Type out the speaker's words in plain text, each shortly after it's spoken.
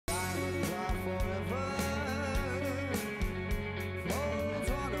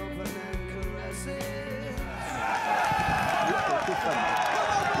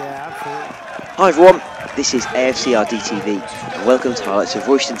Hi everyone, this is AFCRDTV and welcome to highlights of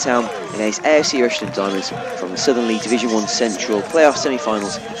Royston Town against AFC Rushden Diamonds from the Southern League Division 1 Central playoff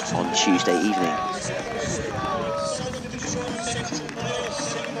semi-finals on Tuesday evening.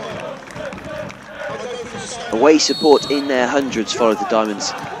 Away support in their hundreds followed the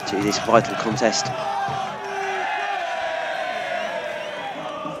Diamonds to this vital contest.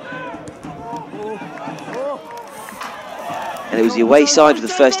 And it was the away side with the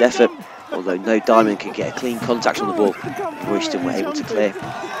first effort, although no Diamond could get a clean contact on the ball. Royston were able to clear.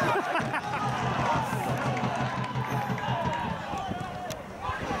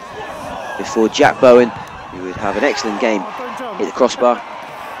 Before Jack Bowen, who would have an excellent game, hit the crossbar.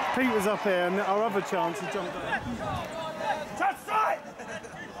 Pete was up here and our other chance he jumped up.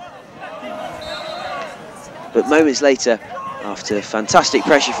 But moments later, after fantastic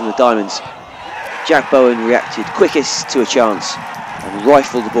pressure from the Diamonds, Jack Bowen reacted quickest to a chance and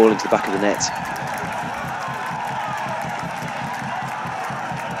rifled the ball into the back of the net.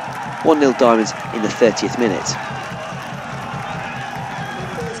 1-0 Diamonds in the 30th minute.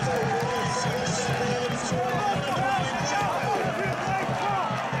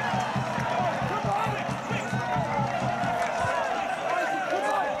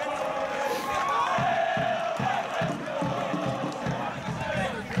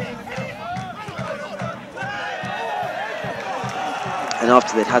 And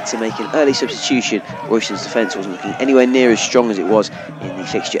after they'd had to make an early substitution, Royston's defence wasn't looking anywhere near as strong as it was in the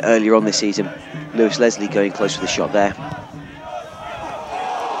fixture earlier on this season. Lewis Leslie going close with the shot there.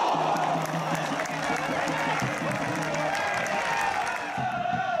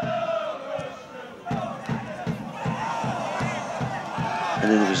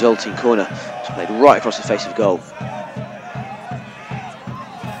 And then the resulting corner was played right across the face of goal.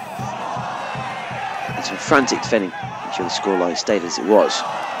 And some frantic defending. The scoreline stayed as it was.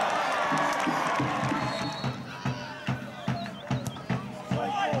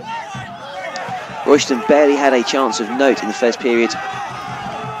 Royston barely had a chance of note in the first period.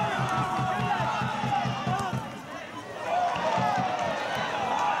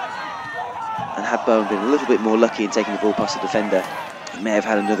 And had Bowen been a little bit more lucky in taking the ball past the defender, he may have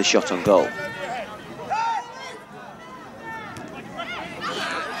had another shot on goal.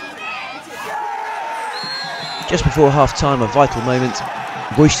 Just before half-time, a vital moment,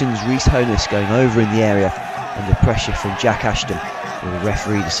 Royston's Reese Honus going over in the area under pressure from Jack Ashton, where the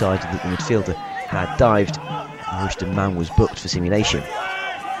referee decided that the midfielder had dived and the Royston man was booked for simulation.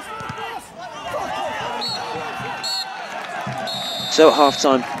 So at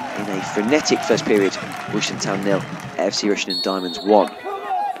half-time, in a frenetic first period, Royston Town 0, AFC Rushden Diamonds 1.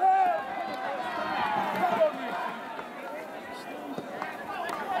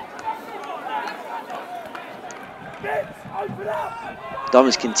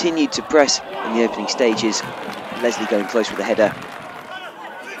 Diamonds continued to press in the opening stages, Leslie going close with the header.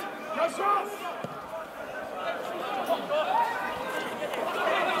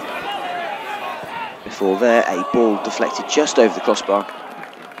 Before there, a ball deflected just over the crossbar.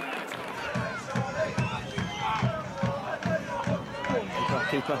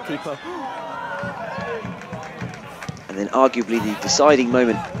 Keeper. And then arguably the deciding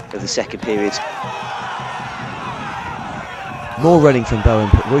moment of the second period. More running from Bowen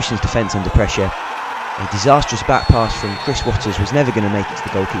put Royston's defence under pressure. A disastrous back pass from Chris Waters was never going to make it to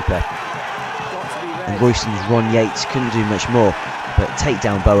the goalkeeper. And Royston's Ron Yates couldn't do much more but take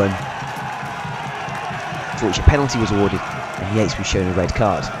down Bowen, for which a penalty was awarded and Yates was shown a red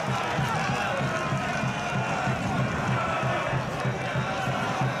card.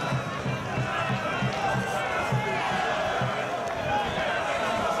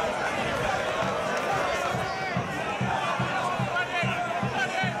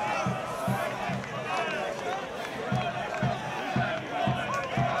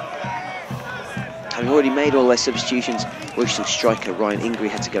 Having already made all their substitutions, Royston striker Ryan Ingry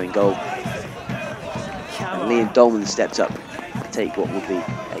had to go in goal. And Liam Dolman stepped up to take what would be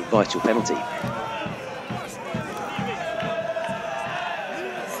a vital penalty.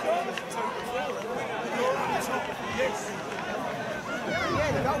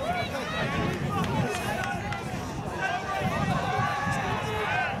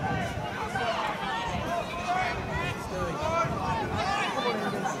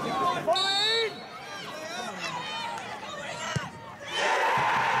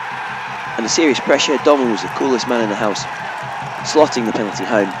 Under serious pressure, Dolman was the coolest man in the house, slotting the penalty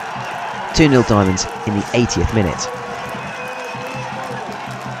home. 2-0 Diamonds in the 80th minute.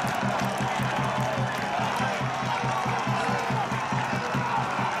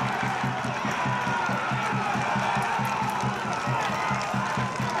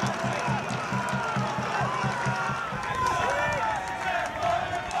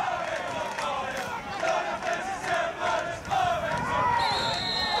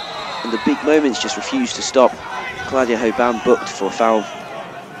 and the big moments just refused to stop. Claudia Hobam booked for foul.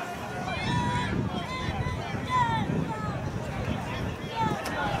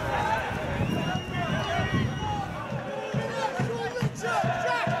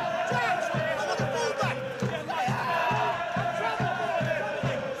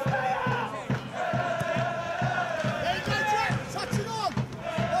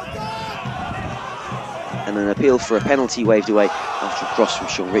 And an appeal for a penalty waved away after a cross from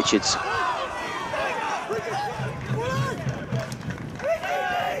Sean Richards.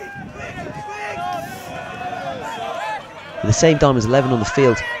 With the same Diamonds 11 on the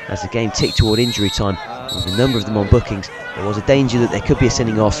field as the game ticked toward injury time, with a number of them on bookings, there was a danger that there could be a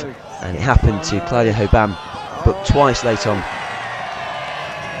sending off, and it happened to Claudia Hobam, booked twice late on.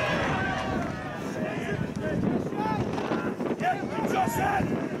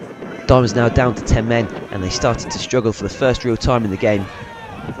 Diamonds now down to 10 men, and they started to struggle for the first real time in the game.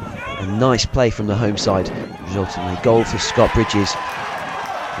 A nice play from the home side, resulting in a goal for Scott Bridges.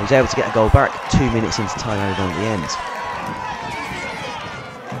 He was able to get a goal back 2 minutes into time added on at the end.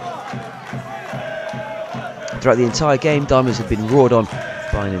 Throughout the entire game, Diamonds had been roared on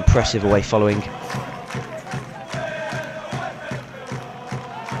by an impressive away following.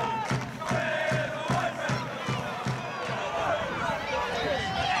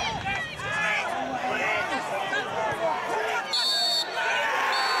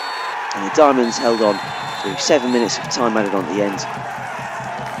 And the Diamonds held on through 7 minutes of time added on at the end.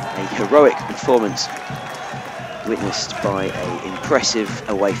 A heroic performance witnessed by an impressive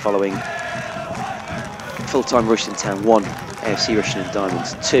away following. Full-time Royston Town 1, AFC Rushden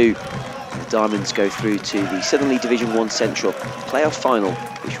Diamonds 2. The Diamonds go through to the Southern League Division 1 Central playoff final,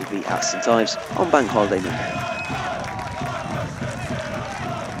 which will be at St Ives on Bank Holiday Monday.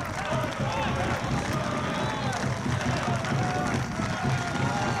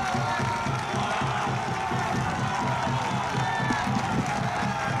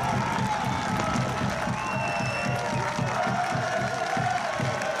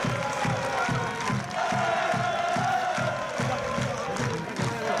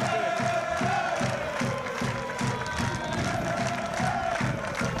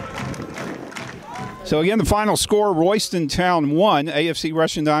 So again, the final score, Royston Town 1, AFC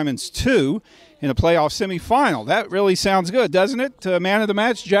Rushden Diamonds 2 in a playoff semifinal. That really sounds good, doesn't it? Man of the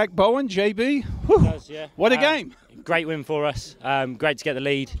match, Jack Bowen, JB. Whew. It does, yeah. What a game. Great win for us. Great to get the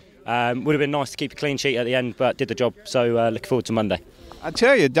lead. Would have been nice to keep a clean sheet at the end, but did the job. So looking forward to Monday. I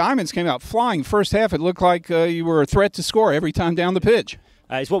tell you, Diamonds came out flying first half. It looked like you were a threat to score every time down the pitch.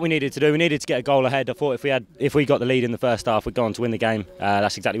 It's what we needed to do. We needed to get a goal ahead. I thought if we got the lead in the first half, we'd go on to win the game.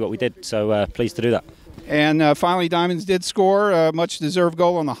 That's exactly what we did. So pleased to do that. And finally, Diamonds did score a much-deserved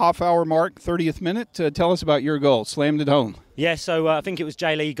goal on the half-hour mark, 30th minute. Tell us about your goal. Slammed it home. Yeah, so I think it was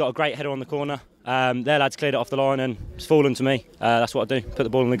Jay Lee got a great header on the corner. Their lads cleared it off the line and it's fallen to me. That's what I do. Put the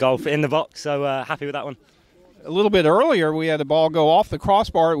ball in the goal, fit in the box. So happy with that one. A little bit earlier, we had a ball go off the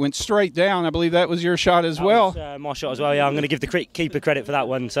crossbar. It went straight down. I believe that was your shot as well. That was, my shot as well, yeah. I'm going to give the keeper credit for that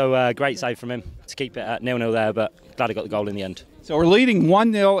one. So great save from him to keep it at 0-0 there, but glad he got the goal in the end. So we're leading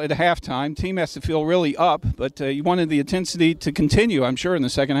 1-0 at halftime. Team has to feel really up, but you wanted the intensity to continue, I'm sure, in the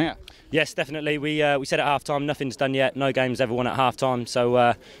second half. Yes, definitely. We said at halftime, nothing's done yet. No game's ever won at halftime.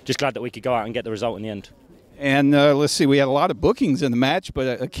 So just glad that we could go out and get the result in the end. And let's see, we had a lot of bookings in the match,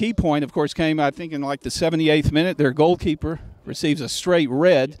 but a key point, of course, came, I think, in like the 78th minute. Their goalkeeper receives a straight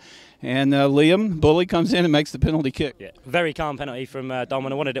red, and Liam, bully, comes in and makes the penalty kick. Yeah, very calm penalty from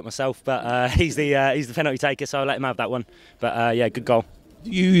Dolman. I wanted it myself, but he's the penalty taker, so I let him have that one. But yeah, good goal.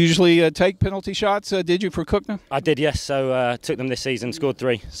 You usually take penalty shots, did you, for Cookner? I did, yes. So took them this season, scored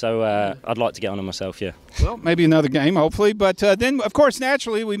 3. So I'd like to get on them myself, yeah. Well, maybe another game, hopefully. But then, of course,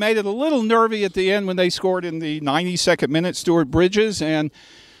 naturally, we made it a little nervy at the end when they scored in the 92nd minute, Stuart Bridges.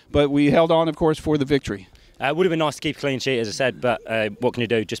 But we held on, of course, for the victory. It would have been nice to keep a clean sheet, as I said, but what can you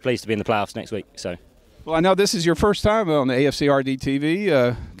do? Just pleased to be in the playoffs next week. So. Well, I know this is your first time on the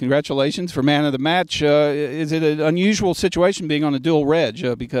AFCRDTV. Congratulations for man of the match. Is it an unusual situation being on a dual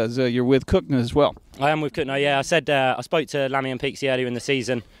reg because you're with Cookner as well? I am with Cookner, yeah. I said I spoke to Lammy and Peaksy earlier in the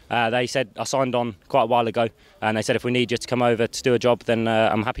season. They said I signed on quite a while ago, and they said if we need you to come over to do a job, then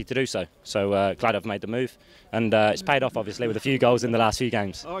I'm happy to do so. So glad I've made the move, and it's paid off, obviously, with a few goals in the last few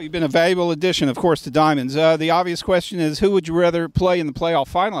games. Oh, you've been a valuable addition, of course, to Diamonds. The obvious question is, who would you rather play in the playoff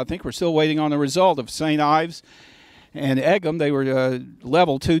final? I think we're still waiting on the result of St Ives and Egham. They were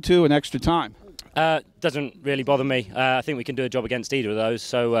level 2-2 in extra time. Doesn't really bother me. I think we can do a job against either of those.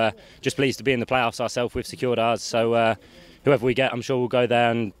 So just pleased to be in the playoffs ourselves. We've secured ours. So whoever we get, I'm sure we'll go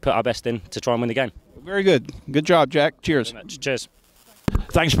there and put our best in to try and win the game. Very good. Good job, Jack. Cheers. Cheers.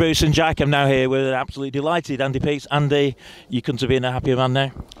 Thanks, Bruce and Jack. I'm now here with an absolutely delighted Andy Peaks. Andy, you couldn't have been a happier man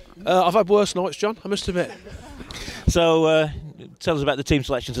now. I've had worse nights, John, I must admit. So, tell us about the team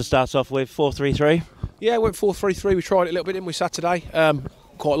selection to start off with. 4-3-3? Yeah, went 4-3-3. We tried it a little bit, didn't we, Saturday?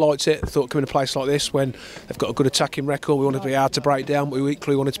 Quite liked it. Thought coming to a place like this when they've got a good attacking record, we wanted to be hard to break down, but we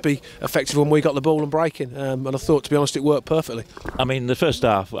equally wanted to be effective when we got the ball and breaking. And I thought, to be honest, it worked perfectly. I mean, the first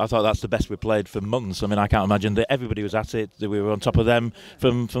half, I thought that's the best we played for months. I mean, I can't imagine that everybody was at it, that we were on top of them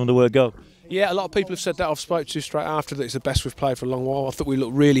from the word go. Yeah, a lot of people have said that. I've spoke to straight after that it's the best we've played for a long while. I thought we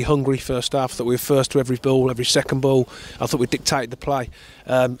looked really hungry first half. I thought we were first to every ball, every second ball. I thought we dictated the play,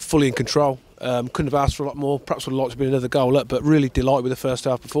 fully in control. Couldn't have asked for a lot more. Perhaps would have liked to be another goal up, but really delighted with the first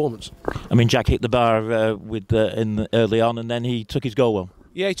half performance. I mean, Jack hit the bar early on, and then he took his goal well.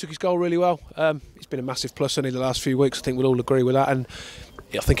 Yeah, he took his goal really well. It's been a massive plus only the last few weeks. I think we'll all agree with that. And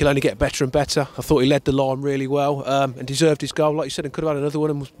I think he'll only get better and better. I thought he led the line really well and deserved his goal, like you said, and could have had another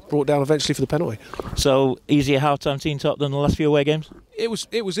one and was brought down eventually for the penalty. So, easier half-time team top than the last few away games? It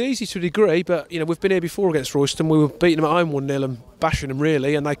was easy to a degree, but we've been here before against Royston. We were beating them at home 1-0 and bashing them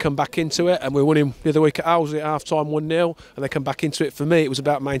really, and they come back into it. And we were winning the other week at Owsley at half-time 1-0, and they come back into it. For me, it was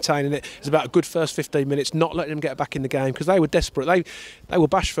about maintaining it. It was about a good first 15 minutes, not letting them get back in the game because they were desperate. They were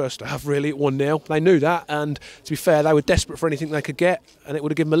bashed first half really at 1-0. They knew that, and to be fair, they were desperate for anything they could get, and it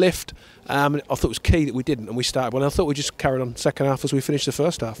would have given them a lift. And I thought it was key that we didn't, and we started well. I thought we just carried on second half as we finished the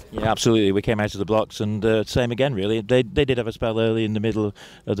first half. Yeah, absolutely. We came out of the blocks, and same again really. They did have a spell early in the middle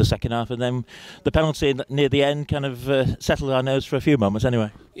of the second half, and then the penalty near the end kind of settled our nerves for a few moments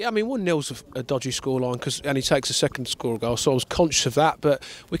anyway. Yeah, I mean 1-0's a dodgy scoreline and he takes a second to score a goal, so I was conscious of that, but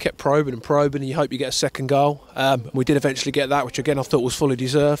we kept probing and you hope you get a second goal. We did eventually get that, which again I thought was fully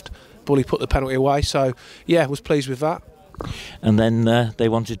deserved. Bully put the penalty away, so yeah, was pleased with that. And then they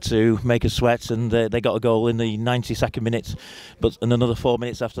wanted to make us sweat, and they got a goal in the 92nd minute, but in another 4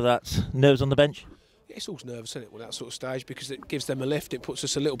 minutes after that, nerves on the bench. It's all nervous, isn't it, with that sort of stage, because it gives them a lift, it puts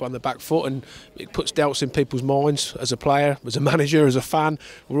us a little bit on the back foot, and it puts doubts in people's minds as a player, as a manager, as a fan.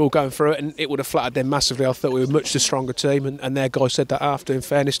 We're all going through it, and it would have flattered them massively. I thought we were much the stronger team, and their guy said that after. In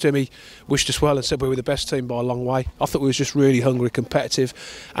fairness to him, he wished us well and said we were the best team by a long way. I thought we was just really hungry, competitive,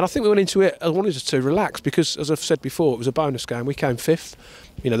 and I think we went into it, I wanted us to relax, because as I've said before, it was a bonus game. We came fifth.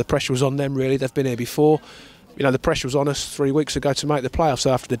 The pressure was on them really. They've been here before. The pressure was on us 3 weeks ago to make the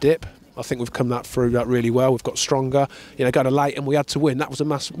playoffs after the dip. I think we've come through that really well. We've got stronger. Going to late and we had to win. That was a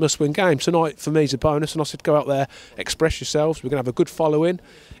must-win game. Tonight, for me, is a bonus. And I said, go out there, express yourselves. We're going to have a good following.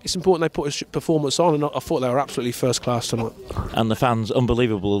 It's important they put a performance on, and I thought they were absolutely first class tonight. And the fans,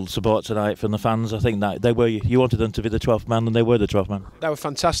 unbelievable support tonight from the fans. I think that they were. You wanted them to be the 12th man, and they were the 12th man. They were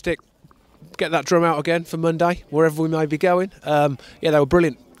fantastic. Get that drum out again for Monday, wherever we may be going. Yeah, they were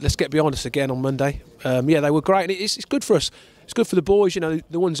brilliant. Let's get behind us again on Monday. Yeah, they were great, and it's good for us. It's good for the boys,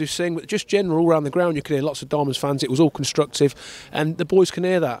 the ones who sing, but just general all around the ground you can hear lots of Diamonds fans. It was all constructive, and the boys can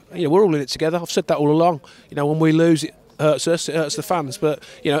hear that. We're all in it together. I've said that all along. When we lose, it hurts us, it hurts the fans, but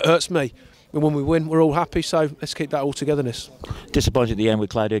it hurts me. And when we win, we're all happy, so let's keep that all togetherness. Disappointed at the end with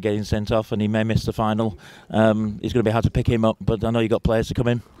Claudio getting sent off, and he may miss the final. It's going to be hard to pick him up, but I know you've got players to come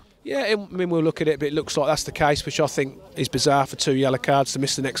in. Yeah, I mean, we'll look at it, but it looks like that's the case, which I think is bizarre for 2 yellow cards to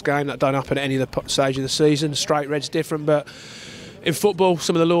miss the next game. That don't happen at any other stage of the season. Straight red's different, but in football,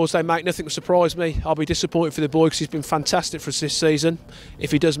 some of the laws they make, nothing will surprise me. I'll be disappointed for the boy because he's been fantastic for us this season.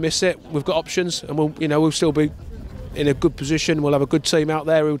 If he does miss it, we've got options, and we'll still be in a good position. We'll have a good team out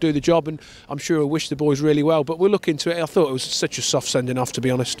there who'll do the job, and I'm sure he'll wish the boys really well. But we'll look into it. I thought it was such a soft sending off, to be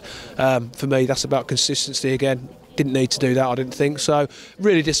honest. For me, that's about consistency again. Didn't need to do that, I didn't think. So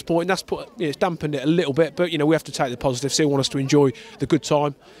really disappointing. That's it's dampened it a little bit, but we have to take the positives. They want us to enjoy the good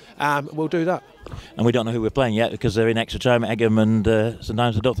time. We'll do that. And we don't know who we're playing yet because they're in extra time at Egham and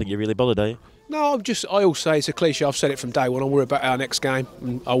sometimes I don't think you're really bothered, are you? No, I all say it's a cliche. I've said it from day one. I worry about our next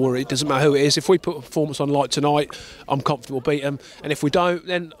game. I worry. It doesn't matter who it is. If we put a performance on like tonight, I'm comfortable beat them. And if we don't,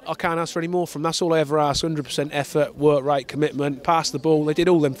 then I can't ask for any more from them. That's all I ever ask. 100% effort, work rate, commitment, pass the ball. They did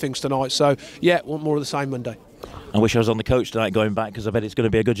all them things tonight. So, yeah, want more of the same Monday. I wish I was on the coach tonight going back because I bet it's going to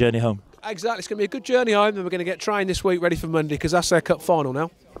be a good journey home. Exactly. It's going to be a good journey home, and we're going to get trained this week ready for Monday because that's their cup final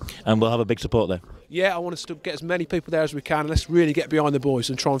now. And we'll have a big support there. Yeah, I want us to get as many people there as we can, and let's really get behind the boys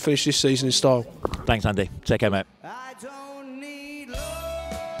and try and finish this season in style. Thanks, Andy. Take care, mate.